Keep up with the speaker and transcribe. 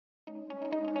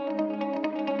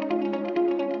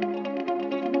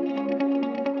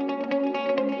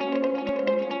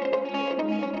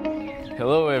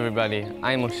Hello everybody,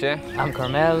 I'm Moshe. I'm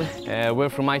Carmel. We're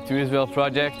from My to Israel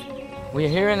project. We're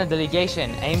here in a delegation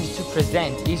aimed to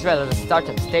present Israel as a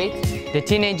startup state. The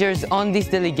teenagers on this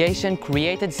delegation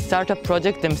created startup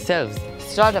projects themselves.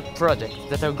 Startup projects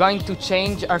that are going to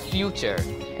change our future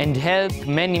and help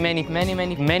many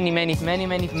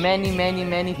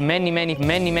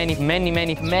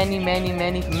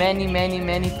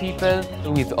people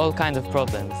with all kinds of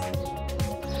problems.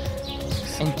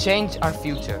 And change our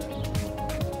future.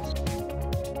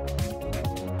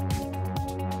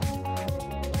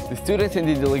 The students in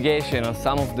the delegation are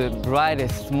some of the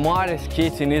brightest, smartest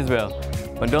kids in Israel.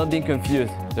 But don't be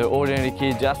confused, they're ordinary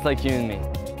kids just like you and me.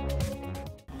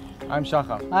 I'm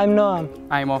Shachar. I'm Noam.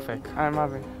 I'm Ofek. I'm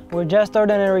Avi. We're just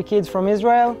ordinary kids from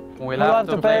Israel who love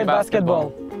to play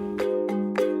basketball.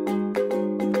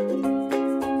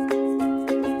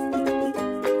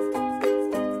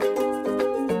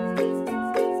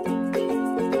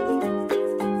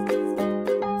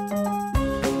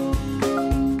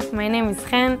 My name is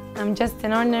Chen. I'm just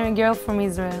an ordinary girl from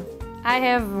Israel. I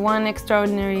have one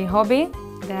extraordinary hobby,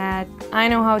 that I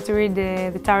know how to read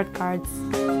the tarot cards.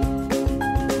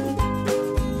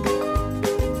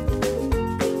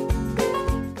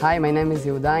 Hi, my name is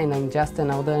Yehuda and I'm just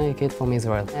an ordinary kid from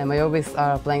Israel. And my hobbies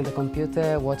are playing the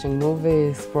computer, watching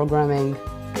movies, programming.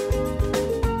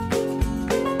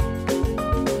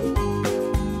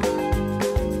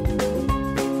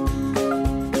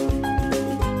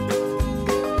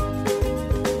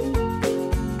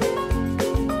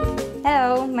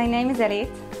 Hello, my name is Erit.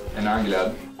 And I'm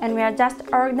Gilad. And we are just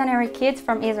ordinary kids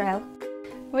from Israel.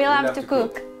 We love to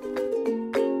cook.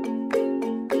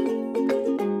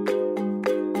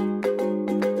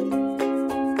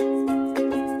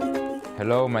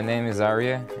 Hello, my name is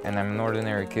Aryeh, and I'm an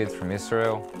ordinary kid from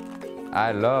Israel.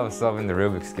 I love solving the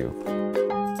Rubik's Cube.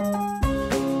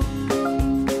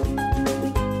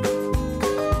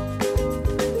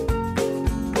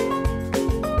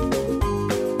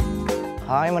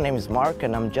 Hi, my name is Mark,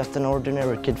 and I'm just an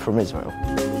ordinary kid from Israel.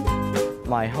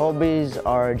 My hobbies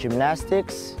are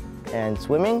gymnastics and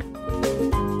swimming.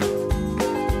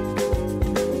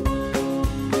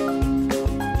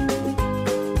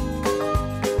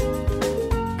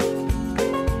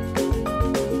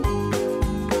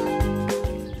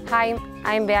 Hi,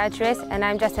 I'm Beatrice and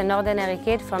I'm just an ordinary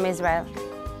kid from Israel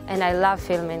and I love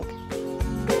filming.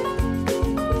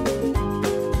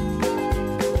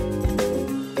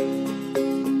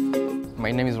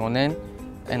 My name is Ronen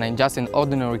and I'm just an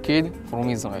ordinary kid from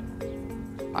Israel.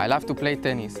 I love to play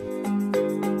tennis.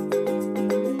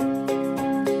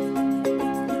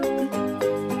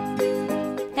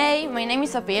 Hey, my name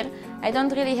is Sapir. I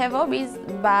don't really have hobbies,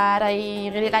 but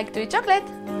I really like to eat chocolate.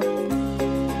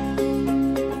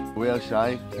 We are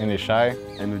Shai. And Ishai.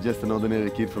 And we're just an ordinary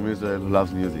kid from Israel who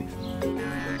loves music.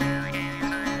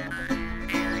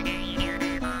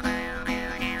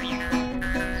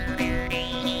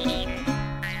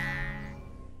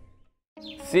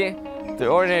 See?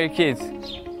 They're ordinary kids.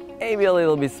 Maybe a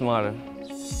little bit smarter.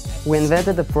 We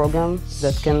invented a program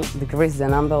that can decrease the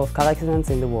number of car accidents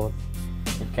in the world.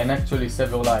 It can actually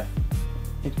save your life.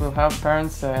 It will help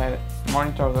parents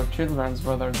monitor their children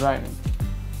while they're driving.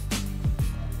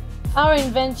 Our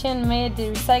invention made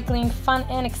the recycling fun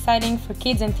and exciting for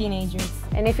kids and teenagers.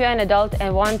 And if you're an adult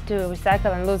and want to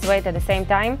recycle and lose weight at the same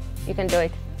time, you can do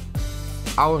it.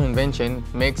 Our invention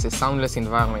makes a soundless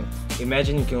environment.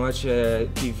 Imagine you can watch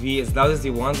TV as loud as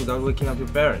you want without waking up your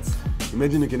parents.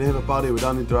 Imagine you can have a party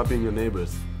without interrupting your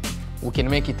neighbors. We can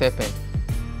make it happen.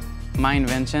 My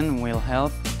invention will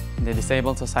help the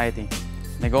disabled society.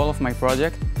 The goal of my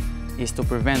project is to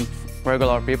prevent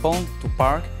regular people to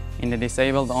park in the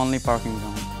disabled-only parking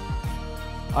zone.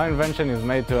 Our invention is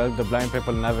made to help the blind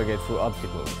people navigate through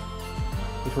obstacles.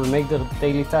 It will make their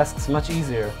daily tasks much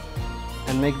easier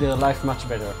and make their life much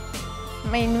better.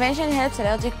 My invention helps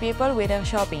allergic people with their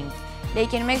shopping. They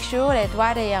can make sure that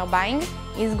what they are buying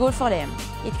is good for them.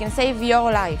 It can save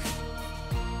your life.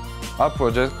 Our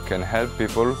project can help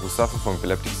people who suffer from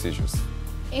epileptic seizures.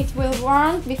 It will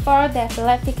warn before the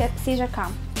epileptic seizure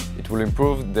comes. It will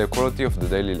improve the quality of the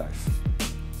daily life.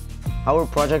 Our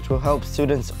project will help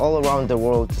students all around the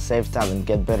world to save time and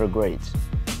get better grades.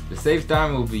 The saved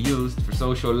time will be used for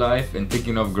social life and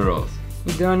taking of girls.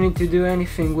 You don't need to do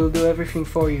anything, we'll do everything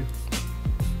for you.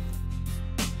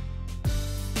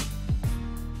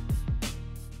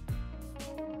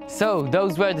 So,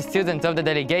 those were the students of the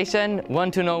delegation.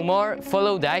 Want to know more?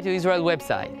 Follow the I to Israel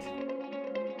website.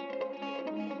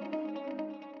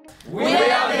 We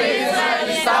are the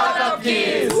Israeli Sci-Tech